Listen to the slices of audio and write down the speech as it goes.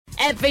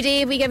Every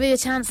day we give you a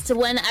chance to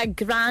win a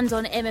grand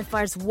on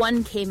MFR's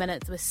 1k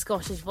minutes with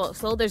Scottish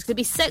Vauxhall. There's going to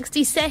be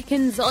 60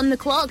 seconds on the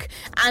clock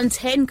and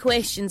 10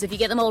 questions. If you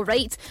get them all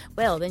right,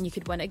 well, then you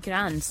could win a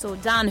grand. So,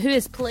 Dan, who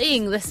is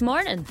playing this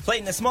morning?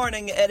 Playing this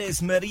morning, it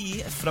is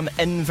Marie from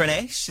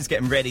Inverness. She's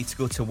getting ready to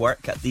go to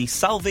work at the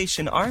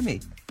Salvation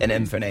Army in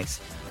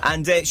Inverness.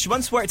 And she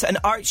once worked at an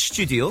art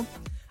studio,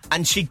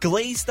 and she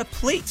glazed a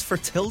plate for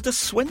Tilda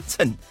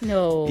Swinton.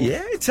 No.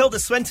 Yeah, Tilda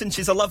Swinton,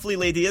 she's a lovely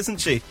lady,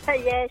 isn't she?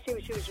 Yeah, she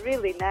was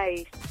really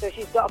nice. So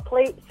she's got a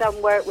plate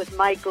somewhere with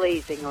my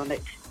glazing on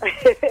it.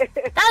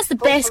 That's the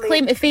best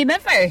claim to fame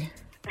ever.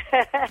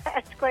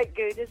 It's quite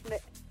good, isn't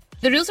it?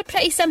 The rules are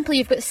pretty simple.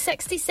 You've got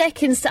 60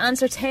 seconds to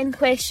answer 10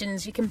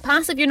 questions. You can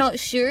pass if you're not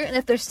sure, and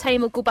if there's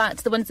time, we'll go back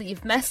to the ones that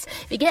you've missed.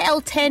 If you get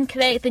all 10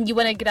 correct, then you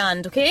win a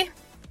grand, okay?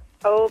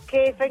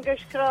 Okay,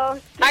 fingers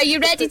crossed. Are you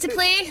ready to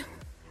play?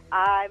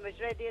 I'm as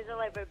ready as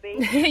I'll ever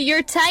be.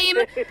 Your time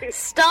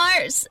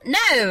starts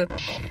now.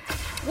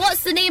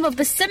 What's the name of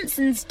the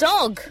Simpsons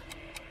dog?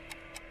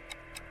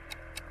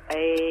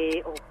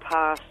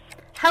 Pass.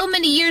 How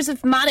many years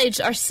of marriage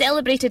are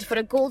celebrated for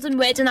a golden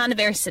wedding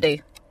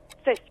anniversary?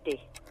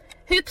 50.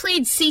 Who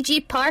played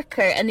C.G.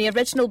 Parker in the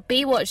original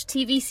Baywatch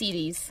TV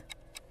series?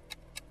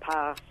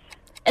 Pass.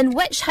 In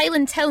which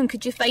Highland town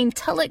could you find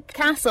Tulloch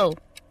Castle?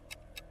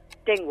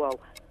 Dingwall.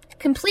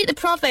 Complete the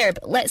proverb,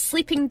 let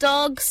sleeping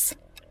dogs...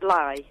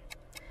 Lie.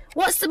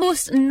 What's the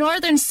most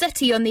northern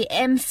city on the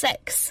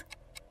M6?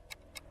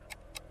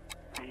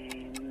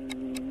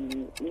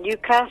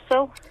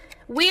 Newcastle.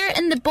 Where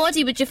in the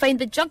body would you find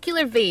the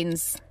jugular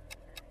veins?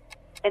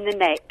 In the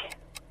neck.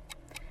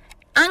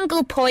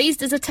 Angle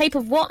poised is a type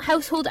of what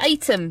household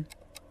item?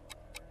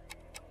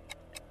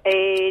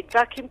 A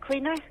vacuum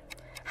cleaner.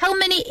 How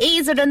many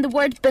A's are in the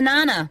word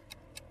banana?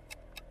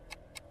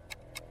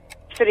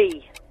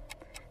 3.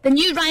 The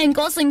new Ryan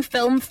Gosling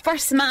film,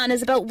 First Man,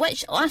 is about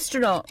which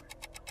astronaut?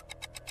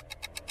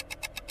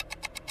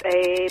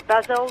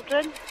 Buzz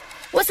Aldrin.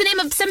 What's the name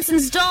of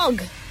Simpson's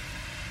dog?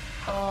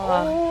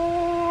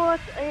 I'm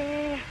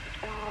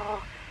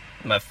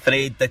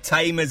afraid the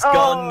time is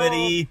gone,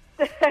 Marie.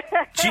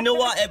 Do you know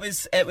what?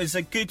 It was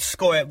a good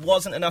score. It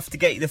wasn't enough to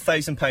get you the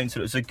 £1,000, but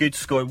it was a good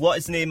score. What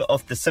is the name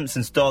of the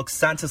Simpsons dog?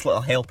 Santa's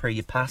Little Helper.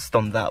 You passed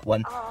on that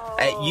one.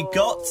 You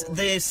got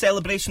the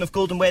celebration of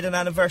Golden Wedding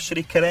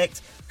Anniversary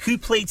correct. Who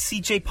played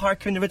C.J.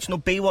 Parker in the original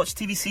Baywatch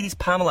TV series?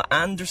 Pamela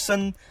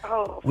Anderson.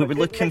 We were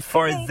looking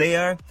for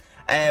there.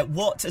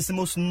 What is the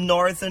most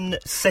northern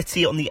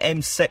city on the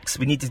M6?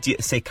 We needed you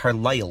to say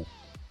Carlisle.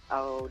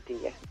 Oh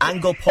dear.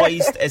 Angle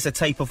poised is a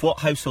type of what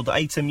household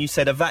item? You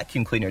said a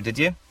vacuum cleaner, did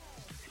you?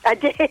 I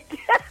did.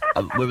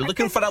 We were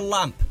looking for a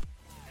lamp.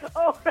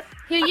 Oh.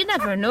 Here, you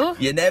never know.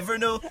 You never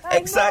know.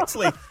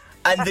 Exactly.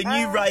 And the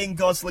new Ryan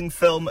Gosling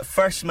film,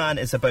 First Man,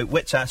 is about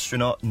which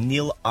astronaut?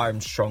 Neil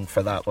Armstrong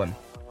for that one.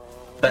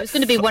 But it was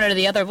going to be one or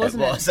the other,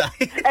 wasn't it?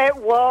 It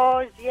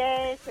was,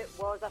 yes, it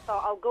was. I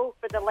thought I'll go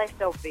for the less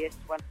obvious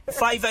one.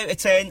 5 out of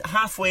 10,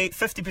 halfway,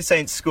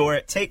 50%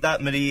 score. Take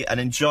that, Marie, and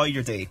enjoy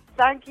your day.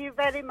 Thank you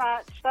very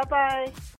much. Bye-bye.